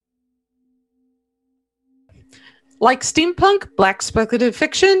Like steampunk, black speculative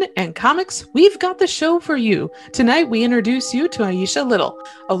fiction, and comics, we've got the show for you. Tonight, we introduce you to Aisha Little,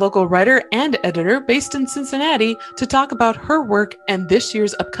 a local writer and editor based in Cincinnati, to talk about her work and this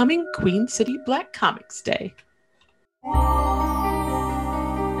year's upcoming Queen City Black Comics Day.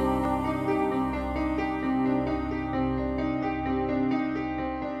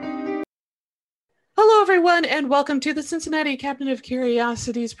 Hello, everyone, and welcome to the Cincinnati Cabinet of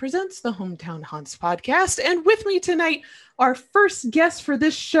Curiosities presents the Hometown Haunts podcast. And with me tonight, our first guest for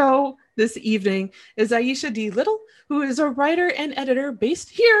this show this evening is Aisha D. Little, who is a writer and editor based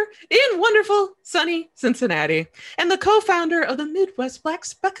here in wonderful, sunny Cincinnati, and the co-founder of the Midwest Black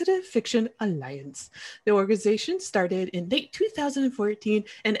Speculative Fiction Alliance. The organization started in late 2014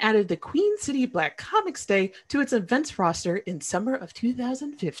 and added the Queen City Black Comics Day to its events roster in summer of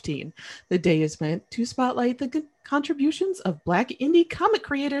 2015. The day is meant to spotlight the contributions of Black indie comic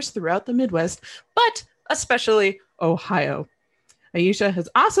creators throughout the Midwest, but especially Ohio. Aisha has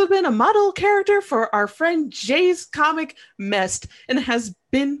also been a model character for our friend Jay's comic Mest and has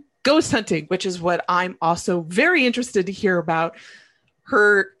been ghost hunting, which is what I'm also very interested to hear about.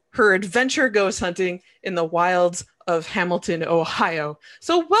 Her adventure ghost hunting in the wilds of Hamilton, Ohio.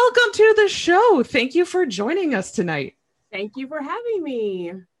 So welcome to the show. Thank you for joining us tonight. Thank you for having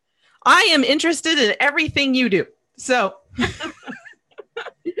me. I am interested in everything you do. So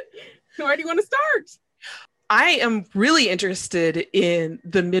where do you want to start? I am really interested in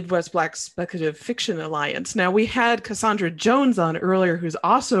the Midwest Black Speculative Fiction Alliance. Now, we had Cassandra Jones on earlier, who's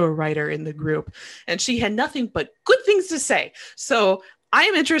also a writer in the group, and she had nothing but good things to say. So I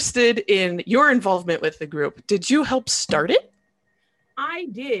am interested in your involvement with the group. Did you help start it? I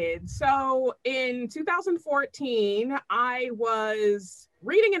did. So in 2014, I was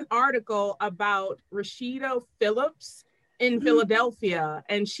reading an article about Rashida Phillips in Philadelphia,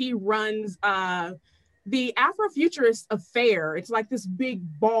 and she runs the Afrofuturist Affair. It's like this big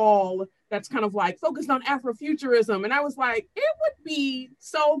ball that's kind of like focused on Afrofuturism. And I was like, it would be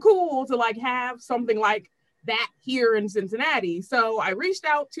so cool to like have something like that here in Cincinnati. So I reached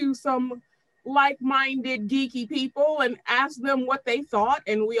out to some like-minded geeky people and asked them what they thought.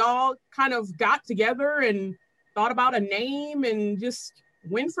 And we all kind of got together and thought about a name and just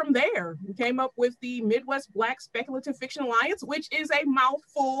went from there. We came up with the Midwest Black Speculative Fiction Alliance, which is a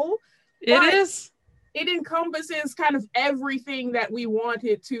mouthful. It is. It encompasses kind of everything that we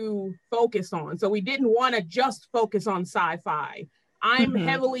wanted to focus on. So we didn't want to just focus on sci-fi. I'm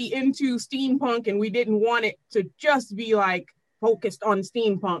heavily into steampunk, and we didn't want it to just be like focused on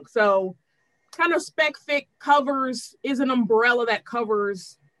steampunk. So kind of spec fic is an umbrella that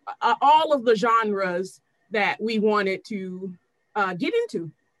covers all of the genres that we wanted to get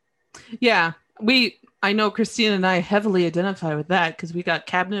into. Yeah, I know Christine and I heavily identify with that because we got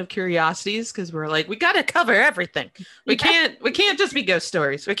Cabinet of Curiosities because we're like, we got to cover everything. We can't just be ghost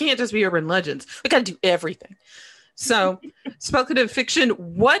stories. We can't just be urban legends. We got to do everything. So speculative fiction,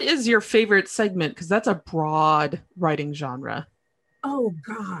 what is your favorite segment? Because that's a broad writing genre. Oh,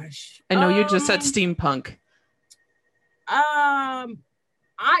 gosh. I know you just said steampunk.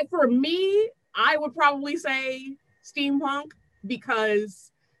 For me, I would probably say steampunk because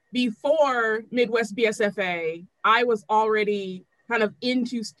before Midwest BSFA, I was already kind of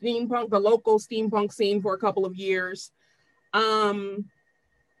into steampunk, the local steampunk scene for a couple of years. And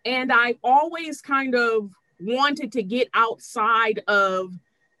I always kind of wanted to get outside of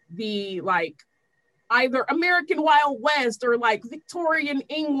the like either American Wild West or like Victorian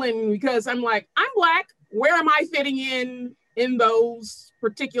England, because I'm like, I'm Black. Where am I fitting in those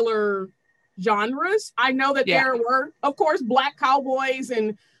particular genres? I know that there were, of course, Black cowboys,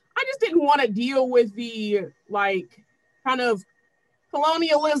 and I just didn't want to deal with the like kind of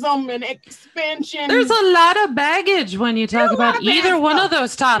colonialism and expansion. There's a lot of baggage when you talk about either one of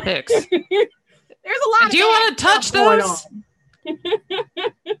those topics. There's a lot. Do you want to touch those?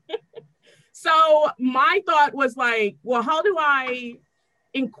 So my thought was like, well, how do I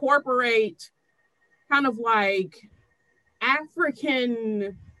incorporate kind of like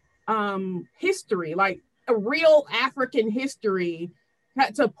African history, like a real African history,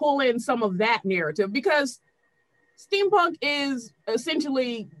 to pull in some of that narrative? Because steampunk is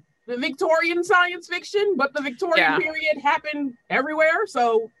essentially the Victorian science fiction, but the Victorian period happened everywhere.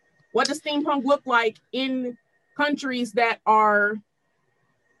 So what does steampunk look like in countries that are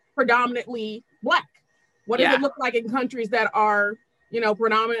predominantly Black? What does it look like in countries that are,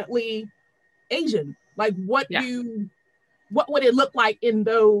 predominantly Asian? Like what would it look like in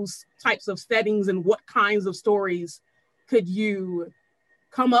those types of settings, and what kinds of stories could you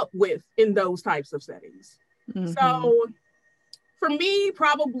come up with in those types of settings? So for me,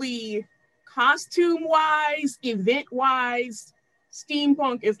 probably costume wise, event wise,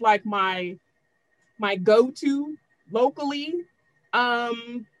 steampunk is like my go-to locally.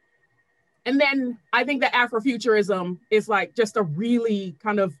 And then I think that Afrofuturism is like just a really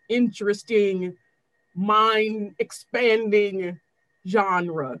kind of interesting, mind expanding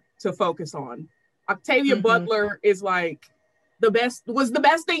genre to focus on. Octavia Butler is like was the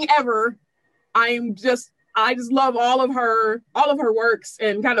best thing ever. I just love all of her works,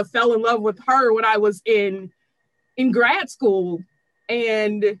 and kind of fell in love with her when I was in grad school.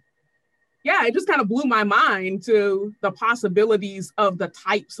 And yeah, it just kind of blew my mind to the possibilities of the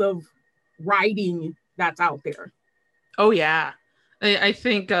types of writing that's out there. Oh yeah. I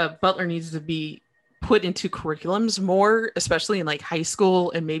think Butler needs to be put into curriculums more, especially in like high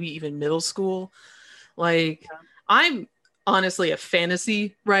school and maybe even middle school. Like, I'm honestly a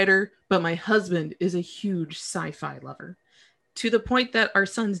fantasy writer, but my husband is a huge sci-fi lover, to the point that our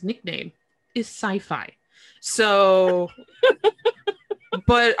son's nickname is sci-fi. So,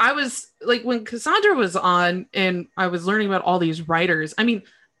 but I was like, when Cassandra was on and I was learning about all these writers, I mean,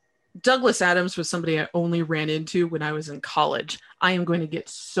 Douglas Adams was somebody I only ran into when I was in college. I am going to get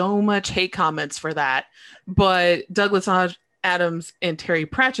so much hate comments for that. But Douglas Adams and Terry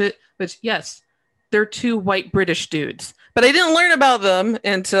Pratchett, which, yes, they're two white British dudes. But I didn't learn about them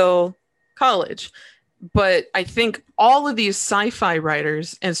until college. But I think all of these sci-fi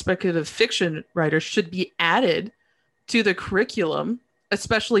writers and speculative fiction writers should be added to the curriculum,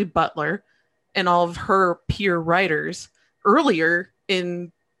 especially Butler and all of her peer writers earlier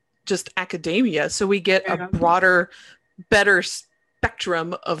in just academia, so we get a broader, better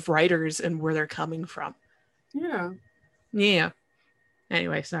spectrum of writers and where they're coming from. Yeah.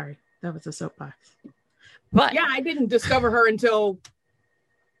 Anyway, sorry, that was a soapbox. But yeah, I didn't discover her until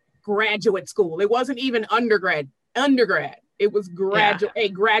graduate school. It wasn't even undergrad. It was a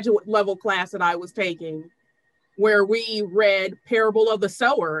graduate level class that I was taking, where we read Parable of the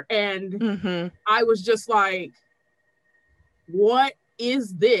Sower, and I was just like, what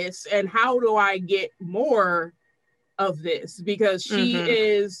is this, and how do I get more of this? Because she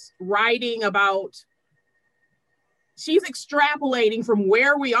is writing about, she's extrapolating from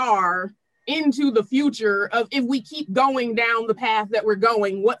where we are into the future of, if we keep going down the path that we're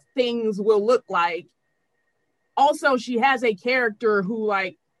going, what things will look like. Also, she has a character who,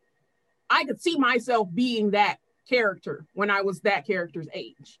 like, I could see myself being that character when I was that character's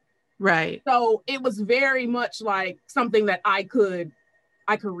age. Right. So it was very much like something that I could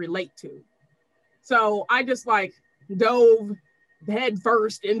relate to. So I just like dove head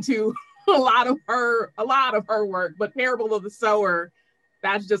first into a lot of her work. But Parable of the Sower,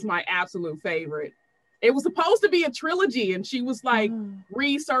 that's just my absolute favorite. It was supposed to be a trilogy, and she was like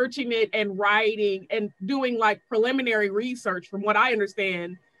researching it and writing and doing like preliminary research, from what I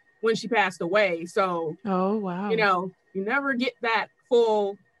understand, when she passed away. So, oh wow, you never get that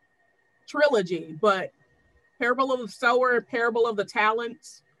full trilogy, but Parable of the Sower, Parable of the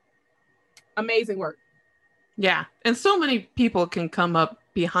Talents, amazing work. Yeah, and so many people can come up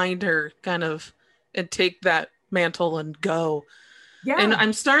behind her kind of and take that mantle and go. Yeah. And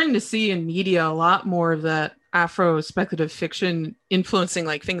I'm starting to see in media a lot more of that Afro speculative fiction influencing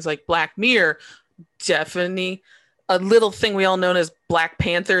like things like Black Mirror. Definitely a little thing we all know as Black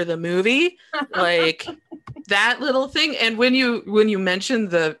Panther the movie, like that little thing. And when you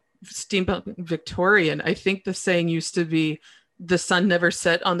mentioned the steampunk Victorian, I think the saying used to be, the sun never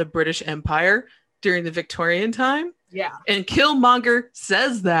set on the British Empire during the Victorian time. Yeah. And Killmonger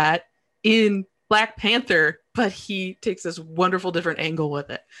says that in Black Panther, but he takes this wonderful different angle with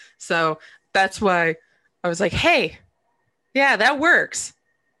it. So that's why I was like, hey, yeah, that works.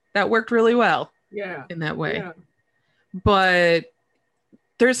 That worked really well. Yeah. In that way. Yeah. But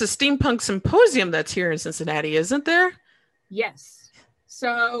there's a steampunk symposium that's here in Cincinnati, isn't there? Yes.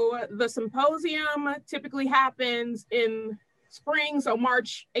 So the symposium typically happens in spring, so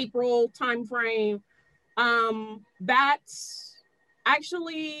March, April timeframe. That's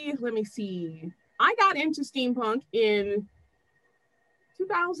actually, let me see. I got into steampunk in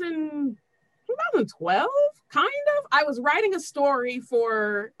 2012, kind of. I was writing a story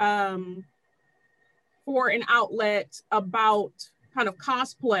for an outlet about kind of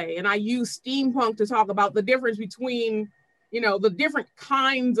cosplay, and I used steampunk to talk about the difference between, the different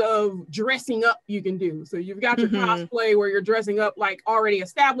kinds of dressing up you can do. So you've got your cosplay where you're dressing up like already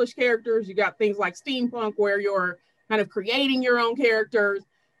established characters. You got things like steampunk where you're kind of creating your own characters.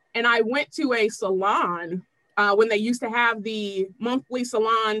 And I went to a salon when they used to have the monthly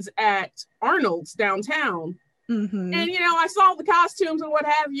salons at Arnold's downtown. And, I saw the costumes and what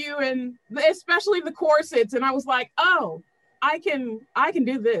have you, and especially the corsets. And I was like, oh, I can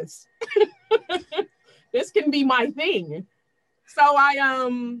do this. This can be my thing. So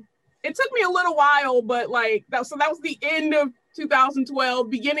it took me a little while, but like that was the end of 2012,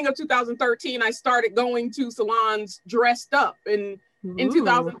 beginning of 2013. I started going to salons dressed up, and in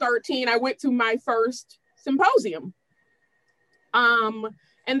 2013 I went to my first symposium.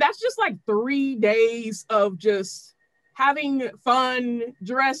 And that's just like 3 days of just having fun,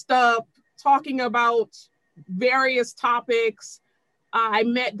 dressed up, talking about various topics. I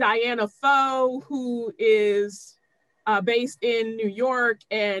met Diana Foe, who is based in New York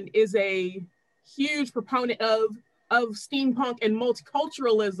and is a huge proponent of steampunk and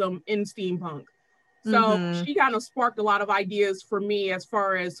multiculturalism in steampunk. So she kind of sparked a lot of ideas for me as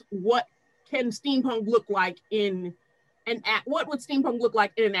far as what can steampunk look like what would steampunk look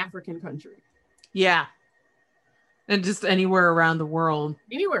like in an African country? Yeah. And just anywhere around the world.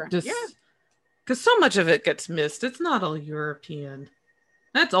 Anywhere. Just, yeah. Because so much of it gets missed. It's not all European.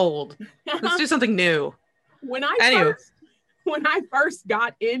 That's old. Let's do something new. When I first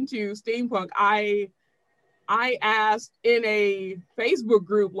got into steampunk, I asked in a Facebook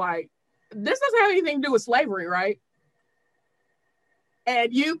group, like, this doesn't have anything to do with slavery, right?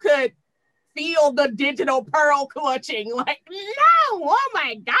 And you could feel the digital pearl clutching, like, no, oh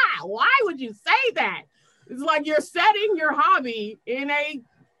my God, why would you say that? It's like you're setting your hobby in a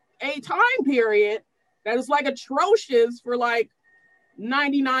time period that is like atrocious for like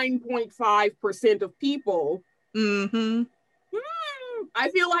 99.5% of people. I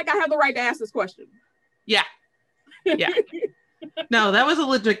feel like I have the right to ask this question. Yeah. Yeah. No, that was a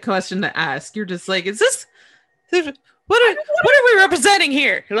legit question to ask. You're just like, what are we representing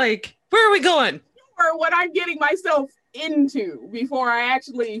here? Like, where are we going? Or what I'm getting myself into before I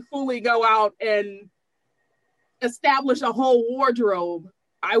actually fully go out and establish a whole wardrobe.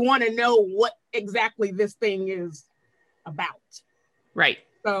 I want to know what exactly this thing is about. Right.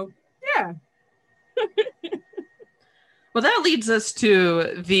 So, yeah. Well, that leads us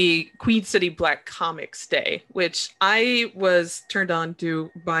to the Queen City Black Comics Day, which I was turned on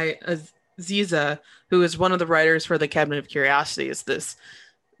to by Aziza, who is one of the writers for the Cabinet of Curiosities this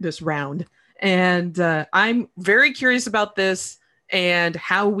round. And I'm very curious about this and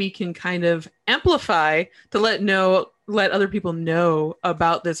how we can kind of amplify to let other people know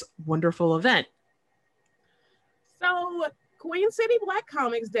about this wonderful event. So Queen City Black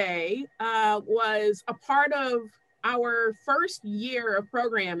Comics Day was a part of our first year of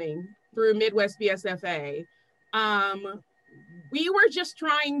programming through Midwest BSFA. We were just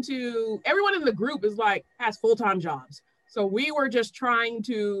trying to, everyone in the group has full-time jobs. So we were just trying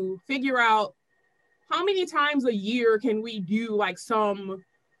to figure out how many times a year can we do like some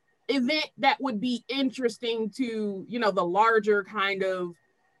event that would be interesting to, the larger kind of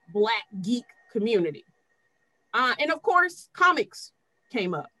Black geek community. And of course, comics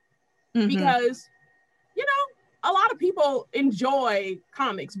came up because, a lot of people enjoy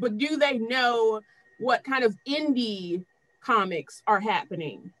comics, but do they know what kind of indie comics are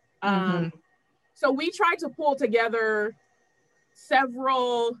happening? So we tried to pull together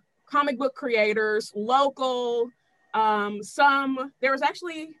several comic book creators, local, there was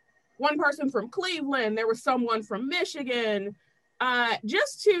actually one person from Cleveland, there was someone from Michigan,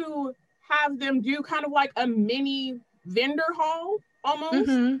 just to have them do kind of like a mini vendor hall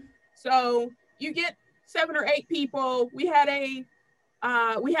almost. So you get 7 or 8 people. We had a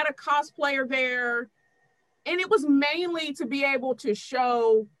cosplayer there, and it was mainly to be able to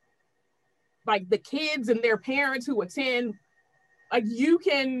show like the kids and their parents who attend, like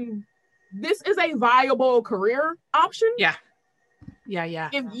this is a viable career option. Yeah.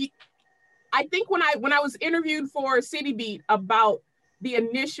 I think when I was interviewed for City Beat about the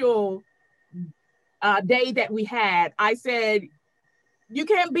initial day that we had, I said, you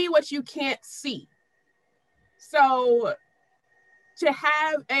can't be what you can't see. So to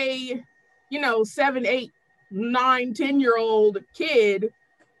have a, 7, 8, 9, 10-year-old kid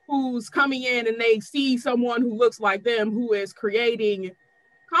who's coming in and they see someone who looks like them who is creating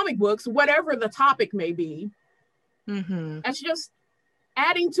comic books, whatever the topic may be, that's just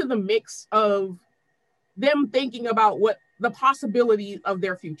adding to the mix of them thinking about what the possibility of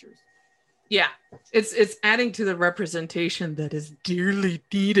their futures. Yeah, it's adding to the representation that is dearly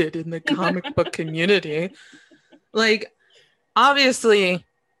needed in the comic book community. Like, obviously,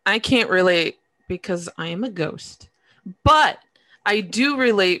 I can't relate because I am a ghost, but I do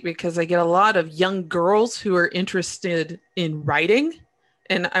relate because I get a lot of young girls who are interested in writing.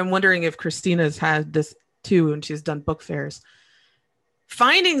 And I'm wondering if Christina's had this too when she's done book fairs.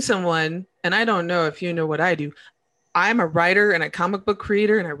 Finding someone, and I don't know if you know what I do, I'm a writer and a comic book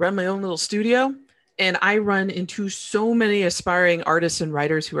creator and I run my own little studio. And I run into so many aspiring artists and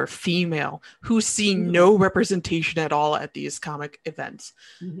writers who are female who see no representation at all at these comic events.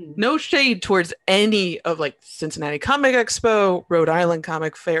 No shade towards any of like Cincinnati Comic Expo, Rhode Island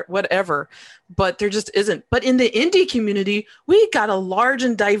Comic Fair, whatever, but there just isn't. But in the indie community, we got a large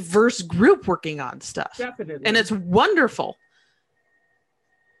and diverse group working on stuff. Definitely. And it's wonderful.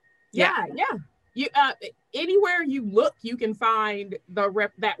 Yeah. You anywhere you look, you can find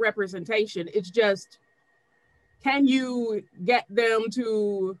that representation. It's just, can you get them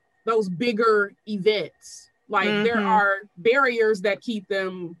to those bigger events? Like there are barriers that keep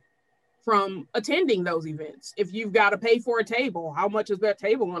them from attending those events. If you've got to pay for a table, how much is that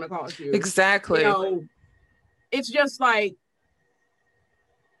table going to cost you? Exactly. You know, it's just like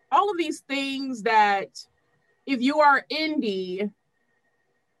all of these things that if you are indie,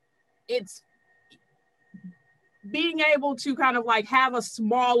 it's being able to kind of like have a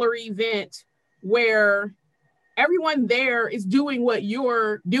smaller event where everyone there is doing what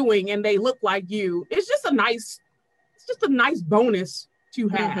you're doing and they look like you. It's just a nice bonus to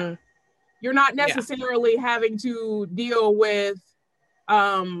have. You're not necessarily having to deal with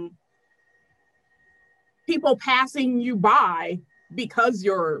people passing you by because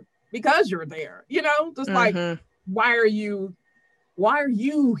you're there, you know, just like, why are you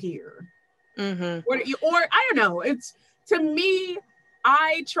here? What are you, or I don't know. It's, to me,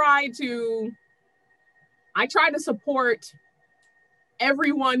 I try to support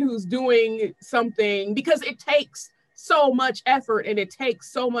everyone who's doing something because it takes so much effort and it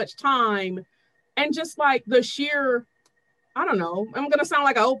takes so much time, and just like the sheer, I don't know, I'm gonna sound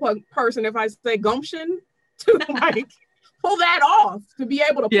like an old person if I say gumption to like pull that off, to be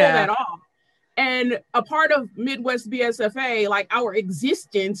able to pull that off. And a part of Midwest BSFA, like our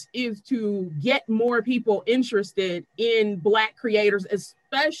existence, is to get more people interested in Black creators,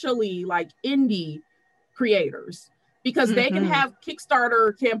 especially like indie creators, because they can have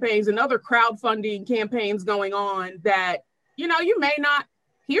Kickstarter campaigns and other crowdfunding campaigns going on that, you know, you may not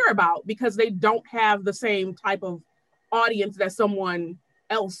hear about because they don't have the same type of audience that someone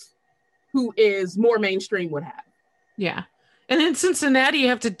else who is more mainstream would have. Yeah. And in Cincinnati, you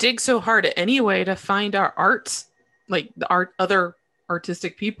have to dig so hard anyway to find our arts, like the other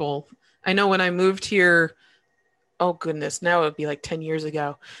artistic people. I know when I moved here, oh goodness, now it would be like 10 years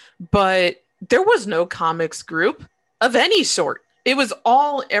ago, but there was no comics group of any sort. It was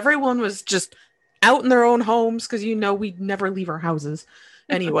everyone was just out in their own homes because, you know, we'd never leave our houses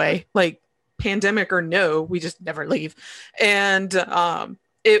anyway, like pandemic or no, we just never leave. And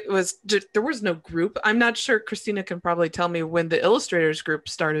it was just, there was no group. I'm not sure, Christina can probably tell me when the illustrators group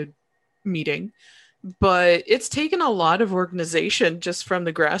started meeting, but it's taken a lot of organization just from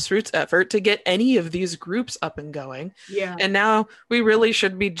the grassroots effort to get any of these groups up and going. Yeah. And now we really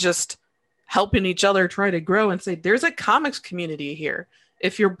should be just helping each other try to grow and say, there's a comics community here.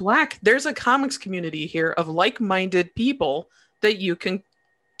 If you're Black, there's a comics community here of like-minded people that you can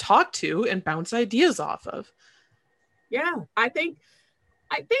talk to and bounce ideas off of. Yeah, I think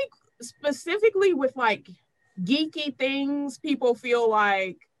specifically with like geeky things, people feel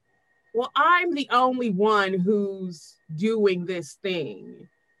like, well, I'm the only one who's doing this thing.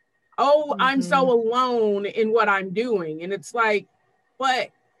 Oh, I'm so alone in what I'm doing. And it's like,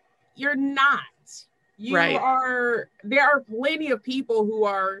 but you're not. You are, there are plenty of people who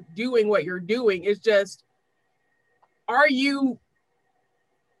are doing what you're doing. It's just, are you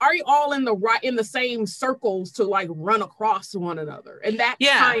all in the same circles to like run across one another? And that's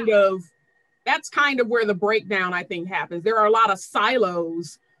kind of where the breakdown, I think, happens. There are a lot of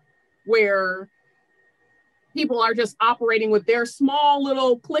silos where people are just operating with their small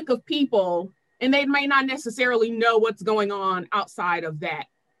little clique of people, and they may not necessarily know what's going on outside of that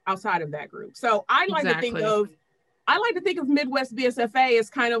group. So I like to think of Midwest BSFA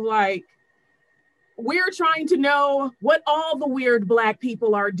as kind of like, we're trying to know what all the weird Black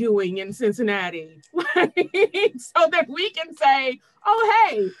people are doing in Cincinnati, so that we can say, oh,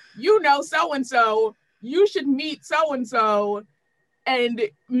 hey, you know, so-and-so, you should meet so-and-so, and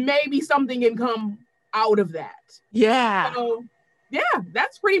maybe something can come out of that. Yeah. So, yeah,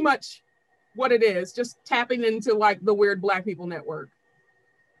 that's pretty much what it is. Just tapping into like the weird Black people network.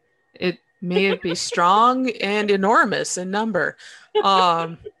 It may be strong and enormous in number.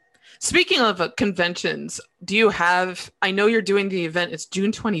 Speaking of conventions, I know you're doing the event, it's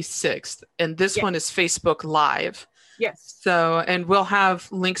June 26th, and this one is Facebook Live. Yes. So, and we'll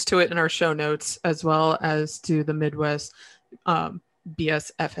have links to it in our show notes, as well as to the Midwest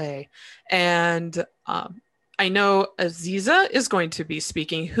BSFA. And I know Aziza is going to be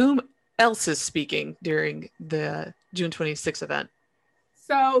speaking. Whom else is speaking during the June 26th event?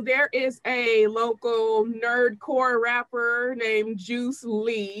 So there is a local nerdcore rapper named Juice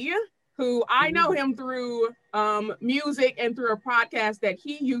Lee, who I know him through music and through a podcast that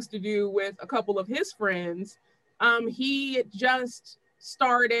he used to do with a couple of his friends. He just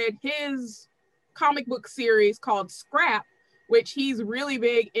started his comic book series called Scrap, which he's really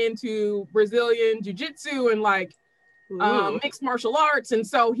big into Brazilian jiu-jitsu and like mixed martial arts. And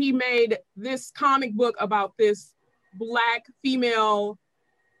so he made this comic book about this Black female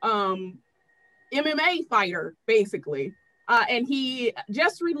MMA fighter, basically. And he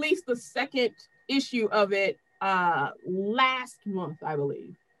just released the second issue of it last month, I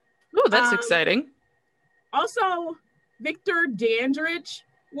believe. Oh, that's exciting. Also, Victor Dandridge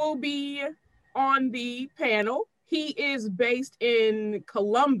will be on the panel. He is based in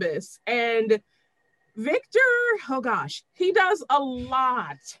Columbus, and Victor, oh gosh, he does a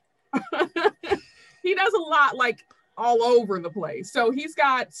lot. He does a lot, like all over the place. So he's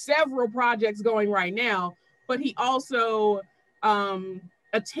got several projects going right now, but he also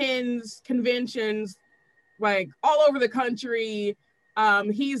attends conventions like all over the country.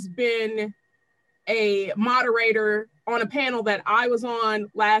 He's been a moderator on a panel that I was on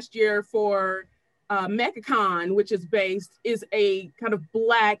last year for MechaCon, which is a kind of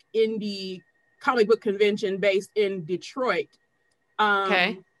Black indie comic book convention based in Detroit.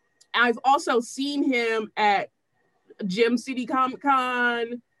 Okay. I've also seen him at Gem City Comic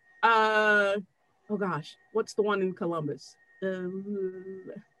Con. Oh gosh, what's the one in Columbus? There's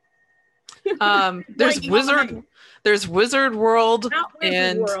Wizard World,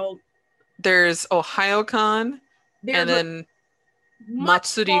 and World. There's OhioCon, and then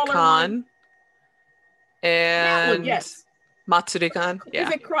MatsuriCon, and yes. MatsuriCon. Yeah.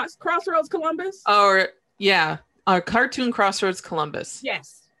 Is it Crossroads Columbus? Or yeah, Cartoon Crossroads Columbus.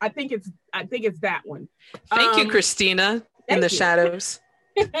 Yes, I think it's that one. Thank you, Christina, in the shadows.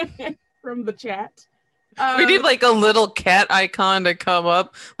 From the chat. We need like a little cat icon to come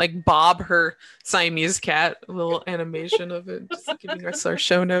up, like Bob, her Siamese cat, a little animation of it, just giving us our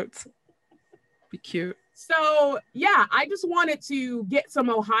show notes. Be cute. So yeah, I just wanted to get some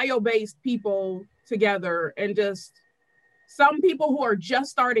Ohio-based people together, and just some people who are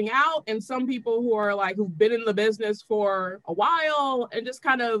just starting out and some people who are like who've been in the business for a while, and just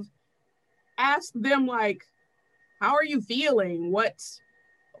kind of ask them like, how are you feeling?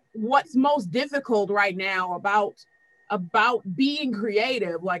 What's most difficult right now about being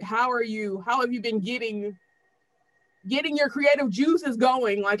creative? Like, how have you been getting your creative juices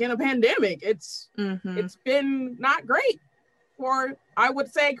going, like in a pandemic? It's been not great for, I would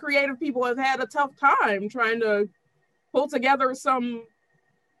say, creative people have had a tough time trying to pull together some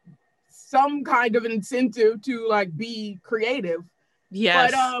kind of incentive to like be creative.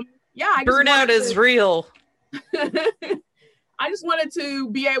 Yes. But yeah, burnout is real. I just wanted to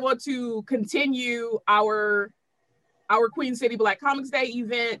be able to continue our Queen City Black Comics Day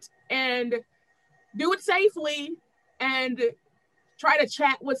event and do it safely and try to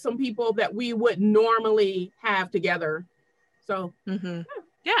chat with some people that we would normally have together. So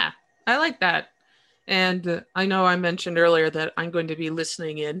yeah, I like that. And I know I mentioned earlier that I'm going to be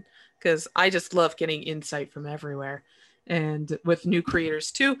listening in because I just love getting insight from everywhere, and with new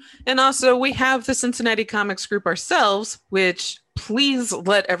creators too. And also we have the Cincinnati Comics Group ourselves, which please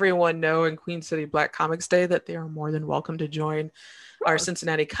let everyone know in Queen City Black Comics Day that they are more than welcome to join our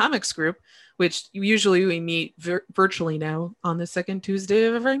Cincinnati Comics Group, which usually we meet virtually now on the second Tuesday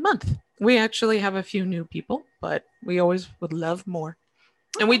of every month. We actually have a few new people, but we always would love more.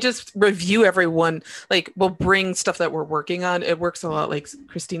 And we just review everyone, like we'll bring stuff that we're working on. It works a lot like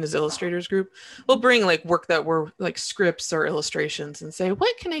Christina's Illustrators group. We'll bring like work that we're like scripts or illustrations and say,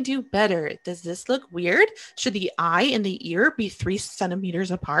 what can I do better? Does this look weird? Should the eye and the ear be 3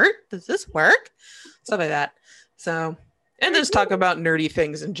 centimeters apart? Does this work? Stuff like that. So, and just talk about nerdy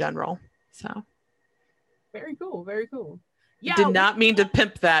things in general. So very cool. Very cool. Yeah. Did not mean to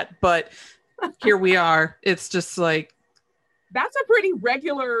pimp that, but here we are. It's just like, that's a pretty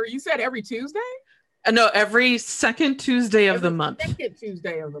regular, you said every Tuesday? No, every second Tuesday of the month. Second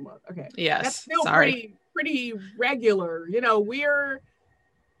Tuesday of the month. Okay. Yes. That's still pretty regular. You know, we're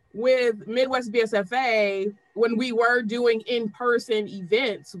with Midwest BSFA, when we were doing in-person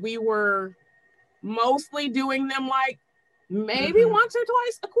events, we were mostly doing them like maybe once or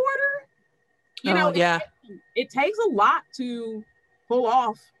twice a quarter. You know, it takes a lot to pull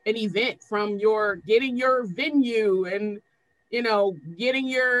off an event, from getting your venue and, you know, getting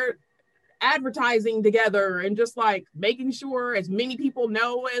your advertising together and just like making sure as many people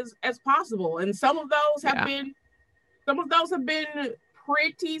know as possible. And some of those have been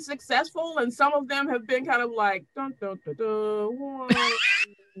pretty successful, and some of them have been kind of like dun, dun, dun, dun,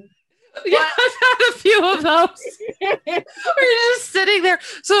 yeah, I've had a few of those. We're just sitting there.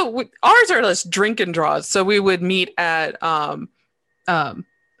 So ours are less drink and draws. So we would meet at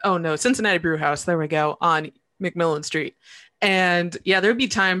Cincinnati Brew House. There we go, on McMillan Street. And yeah, there'd be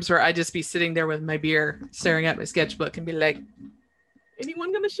times where I'd just be sitting there with my beer, staring at my sketchbook, and be like,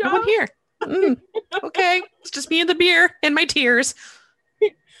 anyone gonna show? No one here. Okay, it's just me and the beer and my tears.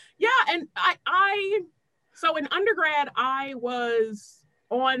 Yeah, and I so in undergrad, I was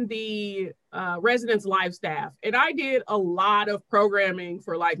on the residence live staff, and I did a lot of programming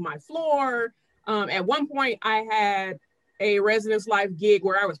for like my floor. At one point, I had a residence live gig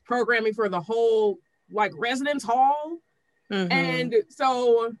where I was programming for the whole like residence hall. Mm-hmm. And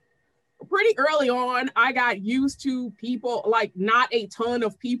so pretty early on, I got used to people, like not a ton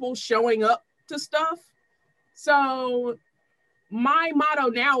of people showing up to stuff. So my motto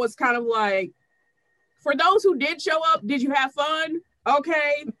now is kind of like, for those who did show up, did you have fun?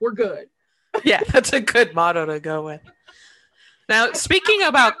 Okay, we're good. Yeah, that's a good motto to go with. Now, speaking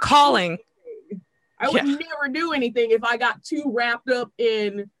about calling. I would never do anything if I got too wrapped up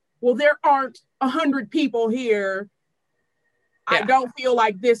in, well, there aren't 100 people here. Yeah. I don't feel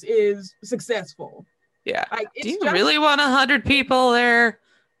like this is successful. Yeah. Like, do you really want 100 people there?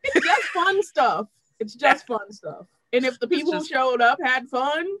 It's just fun stuff. It's just fun stuff. And if the people who showed up had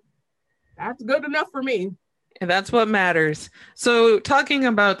fun, that's good enough for me. And that's what matters. So talking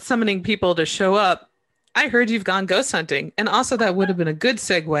about summoning people to show up, I heard you've gone ghost hunting. And also that would have been a good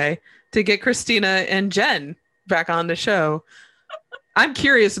segue to get Christina and Jen back on the show. I'm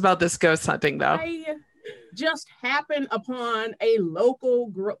curious about this ghost hunting, though. I just happened upon a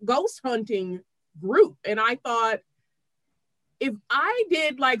local ghost hunting group, and I thought, if I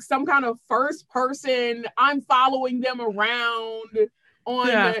did like some kind of first person, I'm following them around on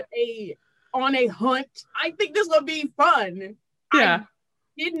a hunt, I think this would be fun. Yeah. I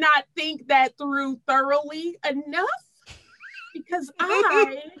did not think that through thoroughly enough because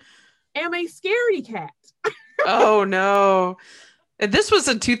I am a scaredy cat. Oh no. And this was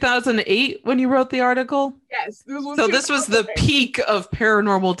in 2008 when you wrote the article? Yes. This was the peak of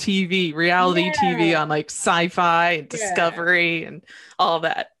paranormal TV, reality TV on like Sci-Fi and Discovery and all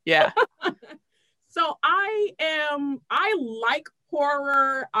that. Yeah. So I like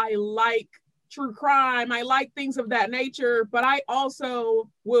horror. I like true crime. I like things of that nature, but I also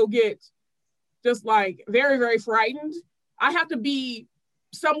will get just like very, very frightened. I have to be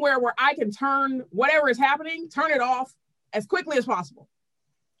somewhere where I can turn whatever is happening, turn it off as quickly as possible.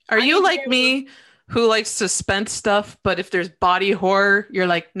 Are you like me who likes suspense stuff, but if there's body horror, you're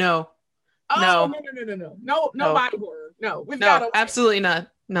like, no. No body horror. No, absolutely not.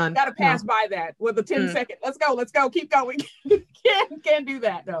 None. Gotta pass by that with a 10-second. Let's go, keep going. Can't do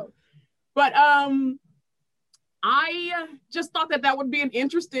that, no. But I just thought that would be an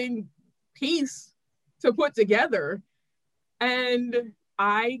interesting piece to put together. And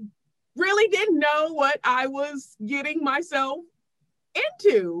I really didn't know what I was getting myself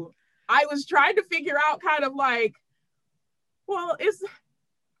into. I was trying to figure out kind of like, well, is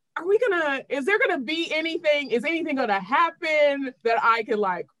there gonna be anything? Is anything gonna happen that I can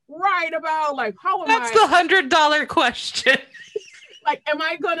like write about? Like, how am That's the $100 question. Like, am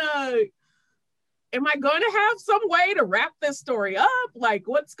I gonna have some way to wrap this story up? Like,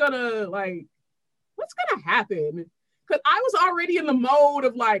 what's gonna happen? Because I was already in the mode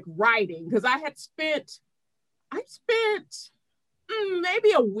of like writing, because I spent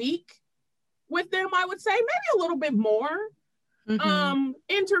maybe a week with them, I would say, maybe a little bit more,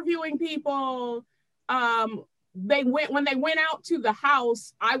 interviewing people. When they went out to the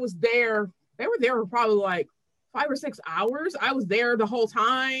house, I was there. They were there for probably like 5 or 6 hours. I was there the whole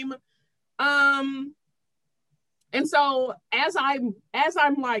time. And so as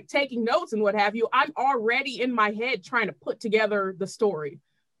I'm like taking notes and what have you, I'm already in my head trying to put together the story.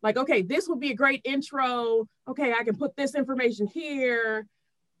 Like, okay, this would be a great intro. Okay, I can put this information here.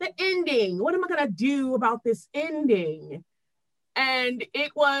 The ending, what am I gonna do about this ending? And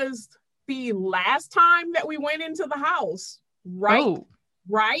it was the last time that we went into the house, right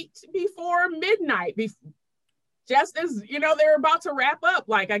before midnight, just as, they're about to wrap up.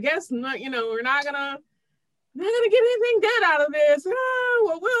 Like, I guess, we're not gonna get anything good out of this.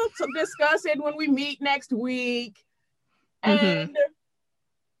 Well, we'll discuss it when we meet next week. And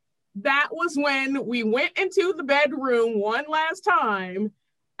that was when we went into the bedroom one last time,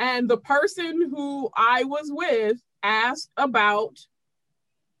 and the person who I was with asked about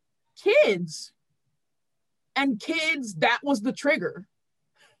kids. And kids, that was the trigger.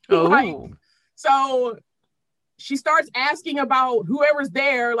 Oh. So she starts asking about whoever's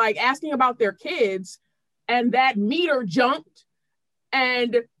there, like asking about their kids, and that meter jumped,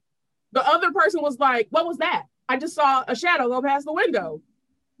 and the other person was like, what was that? I just saw a shadow go past the window.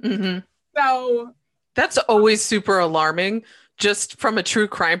 Mm-hmm. So that's always super alarming, just from a true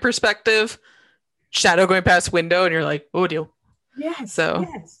crime perspective. Shadow going past window, and you're like, oh dear. Yes. So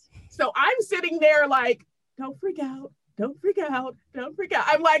I'm sitting there like, don't freak out. Don't freak out. Don't freak out.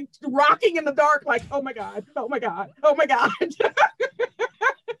 I'm like rocking in the dark, like, oh my God. Oh my God. Oh my God.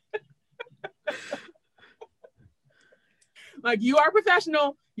 Like, you are a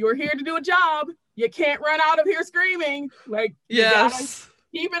professional. You're here to do a job. You can't run out of here screaming. Like, you gotta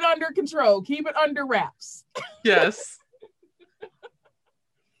keep it under control. Keep it under wraps. Yes.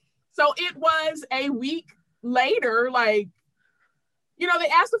 So it was a week later, like, you know, they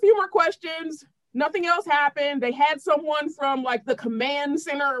asked a few more questions. Nothing else happened. They had someone from like the command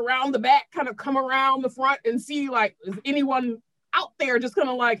center around the back kind of come around the front and see like, is anyone out there just kind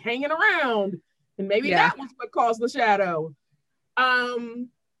of like hanging around? And maybe that was what caused the shadow.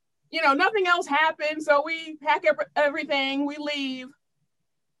 You know, nothing else happened. So we pack everything, we leave.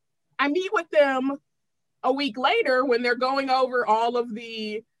 I meet with them a week later when they're going over all of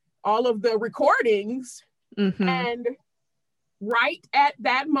the recordings. Mm-hmm. And right at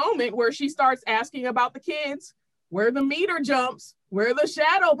that moment where she starts asking about the kids, where the meter jumps, where the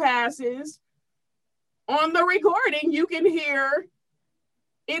shadow passes, on the recording, you can hear,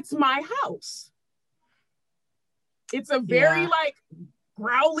 "It's my house." It's a very like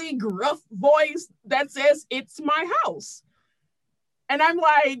growly, gruff voice that says, "It's my house." And I'm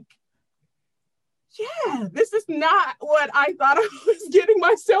like, yeah, this is not what I thought I was getting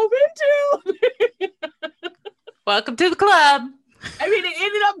myself into. Welcome to the club. I mean,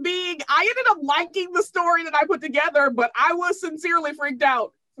 I ended up liking the story that I put together, but I was sincerely freaked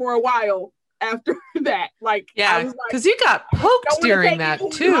out for a while after that. Like, yeah, because you got poked during that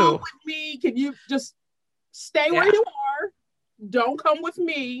too. With me, can you just stay where you are? Don't come with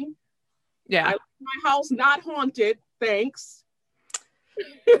me. Yeah, I like my house not haunted. Thanks.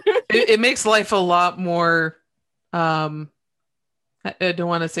 it makes life a lot more. I don't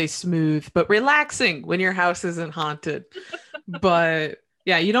want to say smooth, but relaxing when your house isn't haunted. But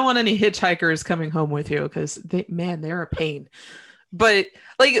yeah, you don't want any hitchhikers coming home with you because they're a pain. But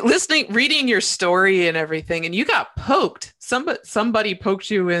like reading your story and everything, and you got poked. Somebody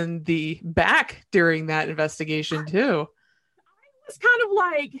poked you in the back during that investigation too. I was kind of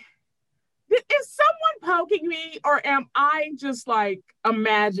like, is someone poking me, or am I just like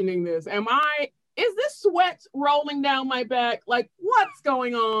imagining this? Is this sweat rolling down my back? Like, what's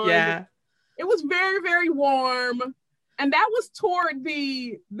going on? Yeah. It was very, very warm. And that was toward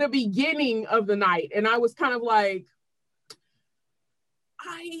the beginning of the night. And I was kind of like,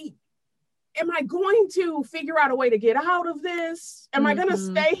 am I going to figure out a way to get out of this? Am I going to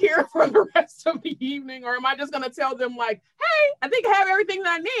stay here for the rest of the evening? Or am I just going to tell them like, hey, I think I have everything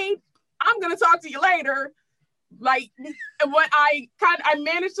that I need. I'm going to talk to you later. Like, what I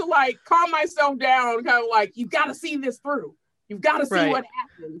managed to like calm myself down, kind of like, you've got to see this through. You've got to see what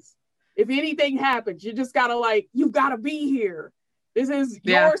happens. If anything happens, you just got to like, you've got to be here. This is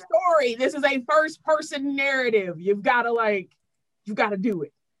your story. This is a first person narrative. You've got to do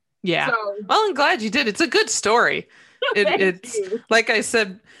it. Yeah. So, well, I'm glad you did. It's a good story. It's like I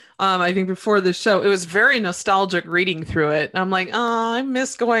said, I think before the show, it was very nostalgic reading through it. I'm like, oh, I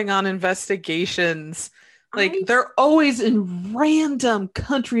miss going on investigations. Like they're always in random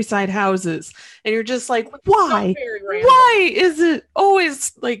countryside houses. And you're just like, why? Why is it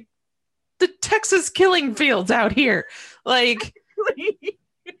always like the Texas killing fields out here? Like,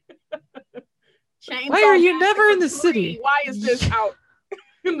 why are you never in the city? Why is this out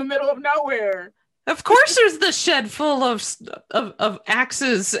in the middle of nowhere? Of course there's the shed full of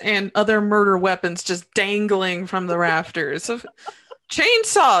axes and other murder weapons just dangling from the rafters. Of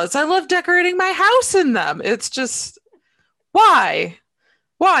chainsaws. I love decorating my house in them. It's just, why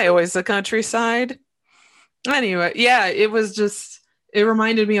always the countryside? Anyway, yeah, it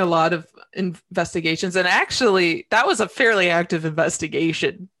reminded me a lot of investigations, and actually that was a fairly active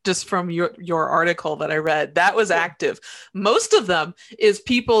investigation. Just from your article that I read, that was active. Most of them is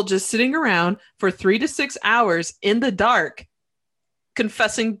people just sitting around for 3 to 6 hours in the dark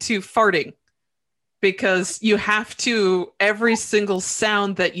confessing to farting, because you have to, every single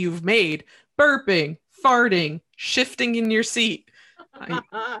sound that you've made, burping, farting, shifting in your seat,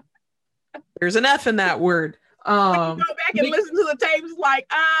 there's an F in that word. When you go back and listen to the tapes, like,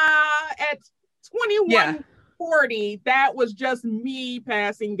 at 21:40, that was just me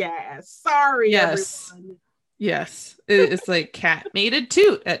passing gas. Sorry, everyone. Yes. It's like cat made a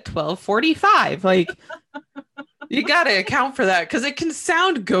toot at 12:45. Like, You got to account for that because it can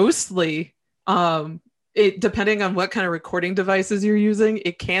sound ghostly. It depending on what kind of recording devices you're using,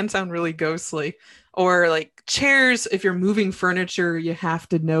 it can sound really ghostly. Or like chairs, if you're moving furniture, you have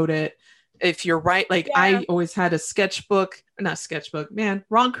to note it. If you're right, like Yeah. I always had a sketchbook, not sketchbook, man,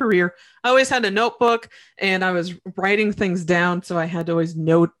 wrong career. I always had a notebook and I was writing things down. So I had to always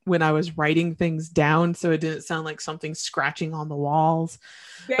note when I was writing things down so it didn't sound like something scratching on the walls.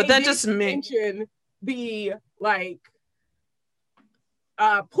 But that just mention the like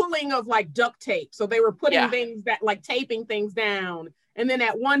pulling of like duct tape. So they were putting things that like taping things down. And then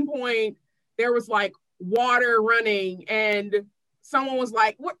at one point there was like water running and someone was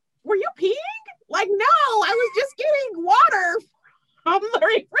like, "What? Were you peeing?" Like, no, I was just getting water from the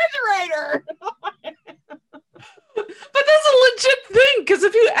refrigerator. But that's a legit thing, because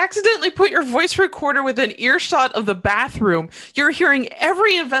if you accidentally put your voice recorder within earshot of the bathroom, you're hearing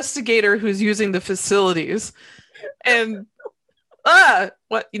every investigator who's using the facilities. And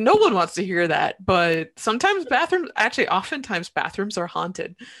what? No one wants to hear that. But sometimes oftentimes bathrooms are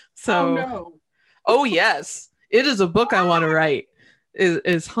haunted. So, oh yes, it is a book I want to write.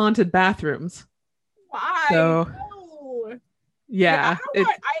 Is haunted bathrooms. Why? So, no. Yeah.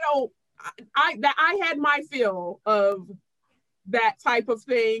 I had my fill of that type of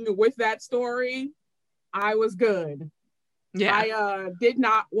thing with that story. I was good. Yeah. I did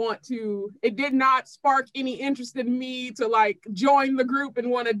not want to, it did not spark any interest in me to like join the group and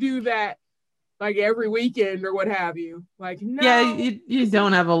want to do that like every weekend or what have you. Like, no. Yeah, you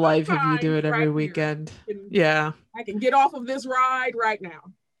don't have a life if you do it every weekend. Yeah. I can get off of this ride right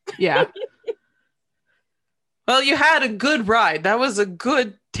now. Yeah. Well, you had a good ride. That was a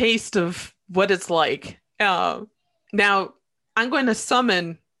good taste of what it's like. Now, I'm going to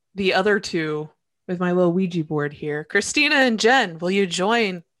summon the other two with my little Ouija board here. Christina and Jen, will you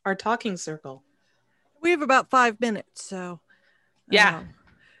join our talking circle? We have about 5 minutes, so. Yeah.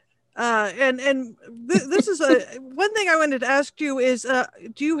 This is one thing I wanted to ask you is,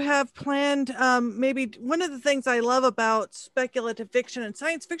 do you have planned, maybe one of the things I love about speculative fiction and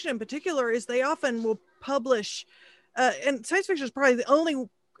science fiction in particular is they often will publish, and science fiction is probably the only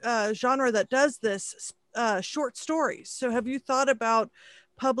genre that does this, short stories. So have you thought about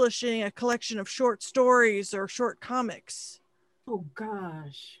publishing a collection of short stories or short comics? Oh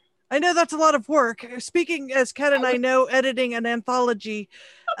gosh. I know that's a lot of work. Speaking as Kat and I know, editing an anthology,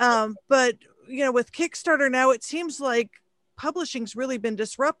 but with Kickstarter now, it seems like publishing's really been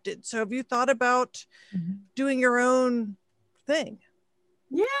disrupted. So have you thought about doing your own thing?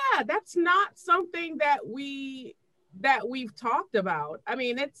 Yeah, that's not something that we've talked about. I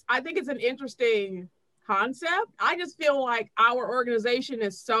mean, I think it's an interesting concept. I just feel like our organization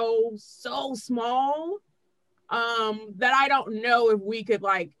is so small that I don't know if we could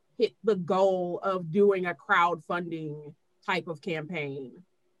like hit the goal of doing a crowdfunding type of campaign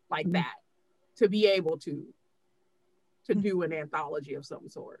like that to be able to do an anthology of some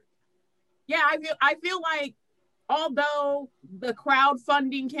sort. Yeah, I feel like although the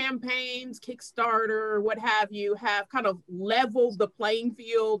crowdfunding campaigns, Kickstarter, what have you, have kind of leveled the playing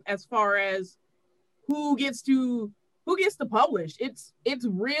field as far as who gets to publish. It's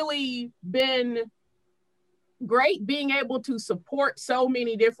really been great being able to support so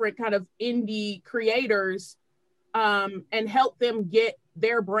many different kind of indie creators and help them get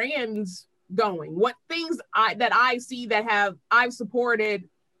their brands going. What things that I see that I've supported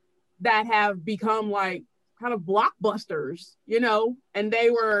that have become like kind of blockbusters, and they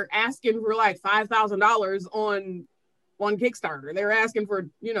were asking for like $5,000 on Kickstarter. They were asking for,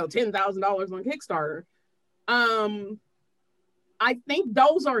 $10,000 on Kickstarter. I think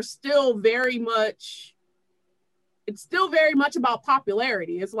those are still very much about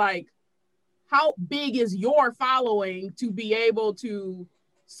popularity. It's like, how big is your following to be able to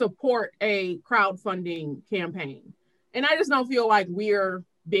support a crowdfunding campaign? And I just don't feel like we're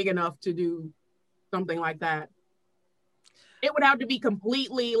big enough to do something like that. It would have to be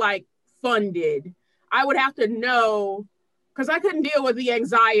completely like funded. I would have to know, because I couldn't deal with the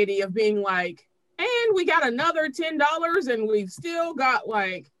anxiety of being like, and we got another $10 and we've still got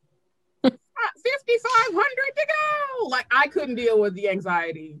like $5,500 to go. Like, I couldn't deal with the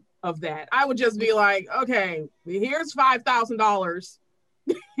anxiety of that. I would just be like, okay, here's $5,000.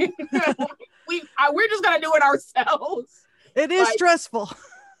 We're just gonna do it ourselves. It is stressful.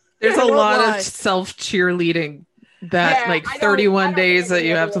 There's a lot of self cheerleading that 31 days that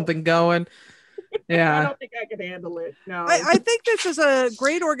you have something going. Yeah. I don't think I could handle it. No. I think this is a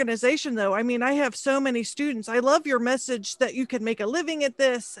great organization though. I mean, I have so many students. I love your message that you can make a living at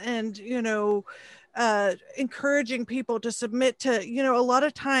this and, encouraging people to submit to, a lot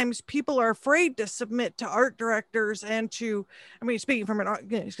of times people are afraid to submit to art directors and to, I mean, speaking from an art,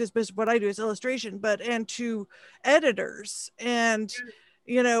 because what I do is illustration, and to editors. And,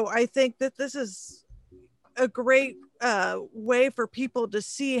 I think that this is a great way for people to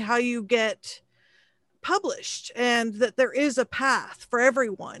see how you get published and that there is a path for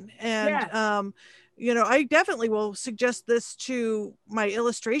everyone. And, I definitely will suggest this to my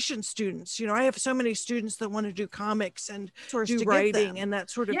illustration students. I have so many students that want to do comics and do writing and that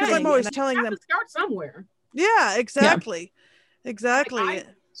sort of thing. I'm always telling them to start somewhere. Yeah, exactly. Yeah. Exactly.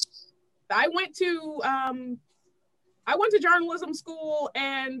 I went to journalism school,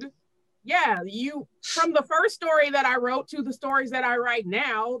 and from the first story that I wrote to the stories that I write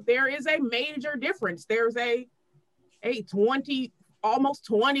now, there is a major difference. There's a almost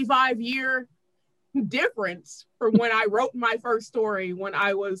 25-year difference from when I wrote my first story when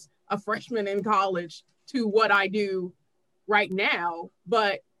I was a freshman in college to what I do right now.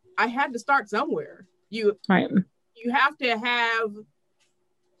 But I had to start somewhere. You have to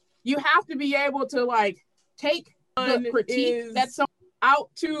be able to take the critique that's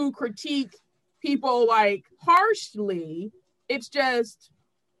out to critique people harshly. It's just,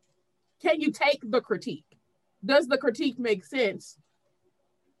 can you take the critique? Does the critique make sense?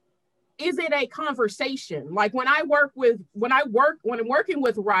 Is it a conversation? When I'm working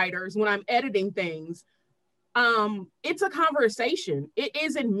with writers, when I'm editing things, it's a conversation. It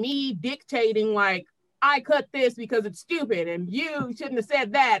isn't me dictating I cut this because it's stupid and you shouldn't have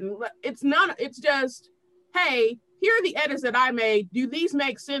said that. And it's just, hey, here are the edits that I made. Do these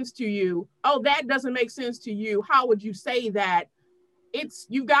make sense to you? Oh, that doesn't make sense to you. How would you say that?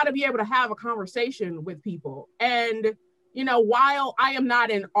 You've got to be able to have a conversation with people. And while I am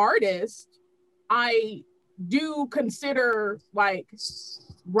not an artist, I do consider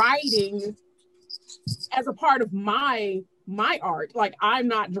writing as a part of my art. I'm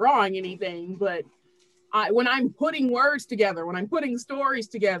not drawing anything, but when I'm putting words together, when I'm putting stories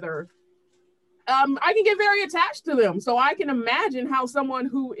together, I can get very attached to them. So I can imagine how someone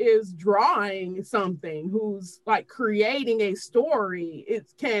who is drawing something, who's creating a story,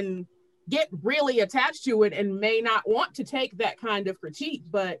 it can get really attached to it and may not want to take that kind of critique,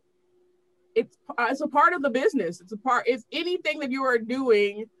 but it's a part of the business. It's anything that you are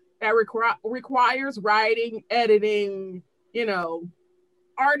doing that requires writing, editing,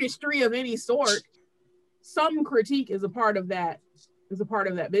 artistry of any sort. Some critique is a part of that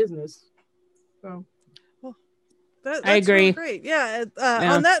business. So that's I agree. Really great. Yeah.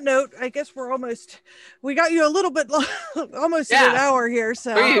 On that note, I guess we got you a little bit almost an hour here.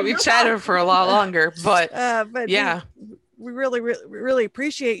 So we chatted for a lot longer, but yeah, we really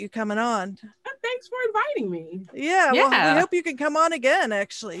appreciate you coming on. Thanks for inviting me. Yeah. Well, we hope you can come on again,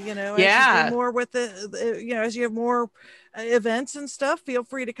 actually, as you do more with as you have more events and stuff, feel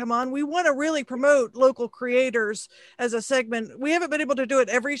free to come on. We want to really promote local creators as a segment. We haven't been able to do it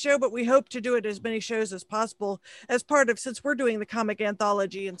every show, but we hope to do it as many shows as possible as part of, since we're doing the comic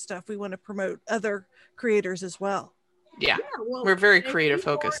anthology and stuff, we want to promote other creators as well. Yeah, we're very creative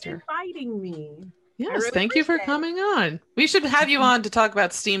focused here. Inviting me. Yes, really thank you for coming on. We should have you on to talk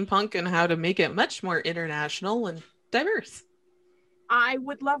about steampunk and how to make it much more international and diverse. I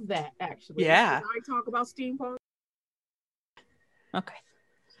would love that, actually. Yeah. Can I talk about steampunk? Okay.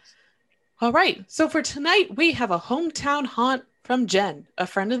 All right. So for tonight, we have a hometown haunt from Jen, a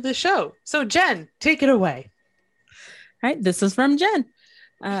friend of the show. So Jen, take it away. All right. This is from Jen.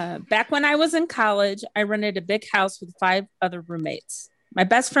 Back when I was in college, I rented a big house with 5 other roommates. My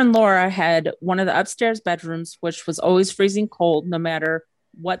best friend Laura had one of the upstairs bedrooms, which was always freezing cold, no matter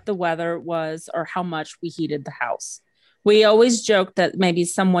what the weather was or how much we heated the house. We always joked that maybe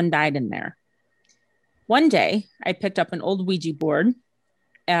someone died in there. One day, I picked up an old Ouija board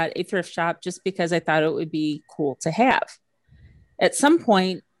at a thrift shop just because I thought it would be cool to have. At some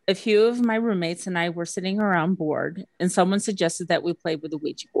point, a few of my roommates and I were sitting around bored, and someone suggested that we play with a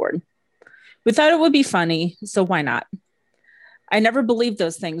Ouija board. We thought it would be funny, so why not? I never believed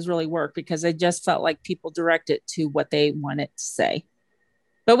those things really work because I just felt like people direct it to what they wanted to say.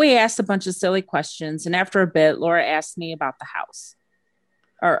 But we asked a bunch of silly questions, and after a bit, Laura asked about the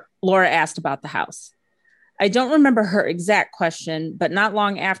house. I don't remember her exact question, but not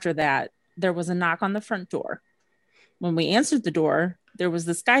long after that, there was a knock on the front door. When we answered the door, there was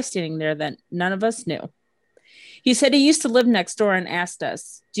this guy standing there that none of us knew. He said he used to live next door and asked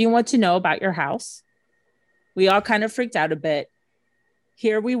us, "Do you want to know about your house?" We all kind of freaked out a bit.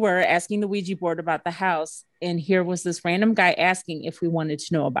 Here we were asking the Ouija board about the house, and here was this random guy asking if we wanted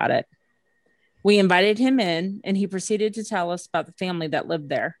to know about it. We invited him in, and he proceeded to tell us about the family that lived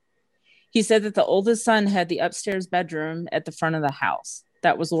there. He said that the oldest son had the upstairs bedroom at the front of the house.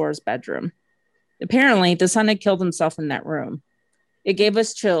 That was Laura's bedroom. Apparently, the son had killed himself in that room. It gave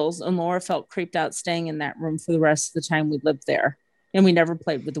us chills, and Laura felt creeped out staying in that room for the rest of the time we lived there. And we never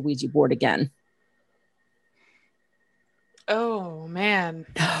played with the Ouija board again. Oh, man.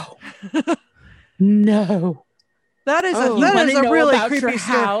 No. No. That is Oh. that is a really about creepy your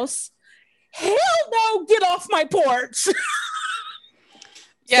story. house. Hell no, get off my porch.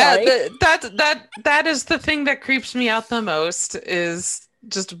 Yeah, Sorry. that is the thing that creeps me out the most is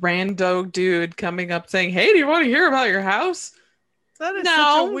just rando dude coming up saying, "Hey, do you want to hear about your house?" That is No.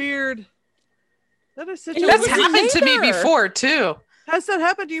 such a weird. That is such And a That's was weird. happened to me neighbor. before too. Has that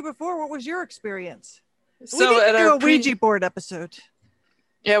happened to you before? What was your experience? So we need at to do our a Ouija board episode.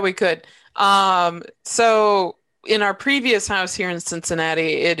 Yeah, we could. So in our previous house here in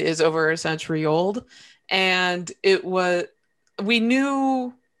Cincinnati, it is over a century old, and we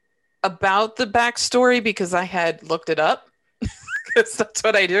knew about the backstory because I had looked it up because that's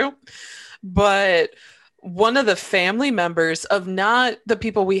what I do. But one of the family members of not the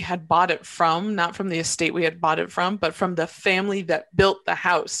people we had bought it from, not from the estate we had bought it from, but from the family that built the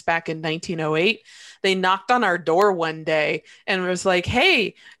house back in 1908, they knocked on our door one day and was like,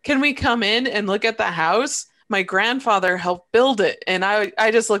 "Hey, can we come in and look at the house? My grandfather helped build it." And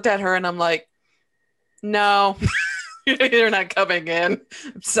I just looked at her and I'm like, "No, you're not coming in.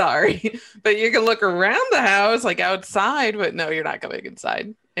 I'm sorry. But you can look around the house, like outside, but no, you're not coming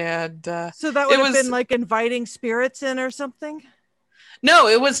inside." And So that would It have was- been like inviting spirits in or something. no,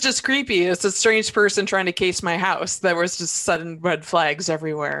 it was just creepy. It's a strange person trying to case my house. There was just sudden red flags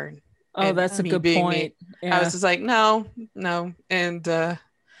everywhere. Oh, And that's a me good being point. I Yeah. was just like, no. And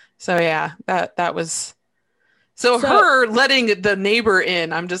so yeah, that was so her letting the neighbor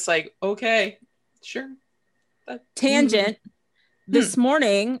in. I'm just like, okay, sure. Tangent. This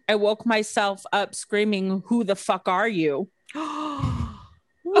morning, I woke myself up screaming, "Who the fuck are you?" Oh,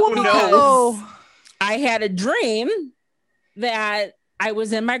 no. Whoa. I had a dream that I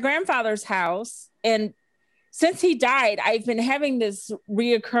was in my grandfather's house. And since he died, I've been having this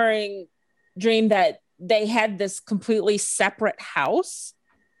reoccurring dream that they had this completely separate house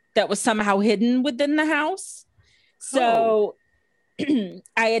that was somehow hidden within the house. So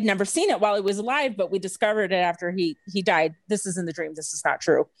I had never seen it while he was alive, but we discovered it after he died. This is in the dream. This is not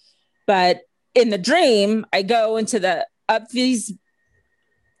true. But in the dream, I go up these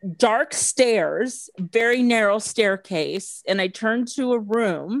dark stairs, very narrow staircase, and I turn to a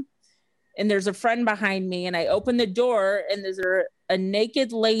room and there's a friend behind me, and I open the door and there's a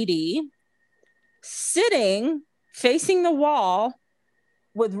naked lady sitting facing the wall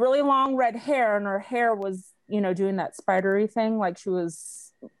with really long red hair, and her hair was, doing that spidery thing, like she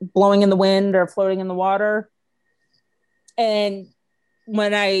was blowing in the wind or floating in the water. And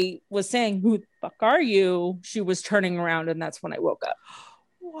when I was saying, "Who the fuck are you?" she was turning around, and that's when I woke up.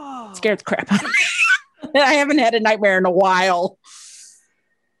 Whoa. Scared the crap out of me. I haven't had a nightmare in a while.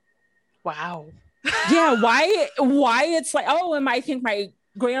 Wow. Yeah, why it's like, oh, I think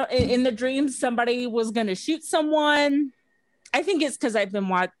in the dreams somebody was gonna shoot someone. I think it's because I've been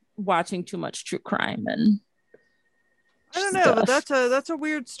watching too much true crime and I don't know, but stuff. that's a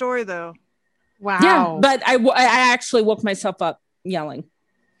weird story though. Wow. Yeah, but I actually woke myself up yelling.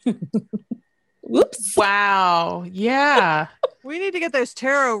 Whoops. Wow. Yeah. We need to get those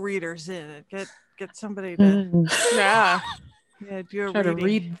tarot readers in and get somebody to Yeah. do a Try to reading.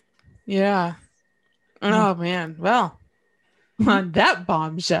 read. Yeah. Oh man. Well, on that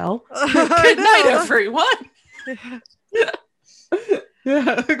bombshell. Good night, everyone. Yeah. All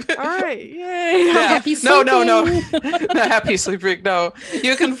right. Yay. Yeah. Happy No. sleeping. The happy sleeping. No.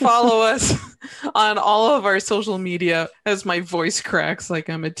 You can follow us on all of our social media as my voice cracks like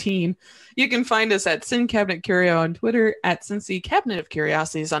I'm a teen. You can find us at Sin Cabinet Curio on Twitter, at Cincy Cabinet of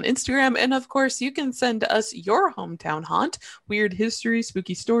Curiosities on Instagram, and of course, you can send us your hometown haunt, weird history,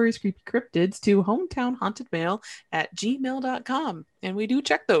 spooky stories, creepy cryptids to hometownhauntedmail@gmail.com. And we do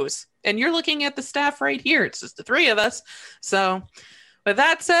check those. And you're looking at the staff right here. It's just the three of us. So with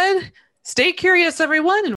that said, stay curious, everyone. And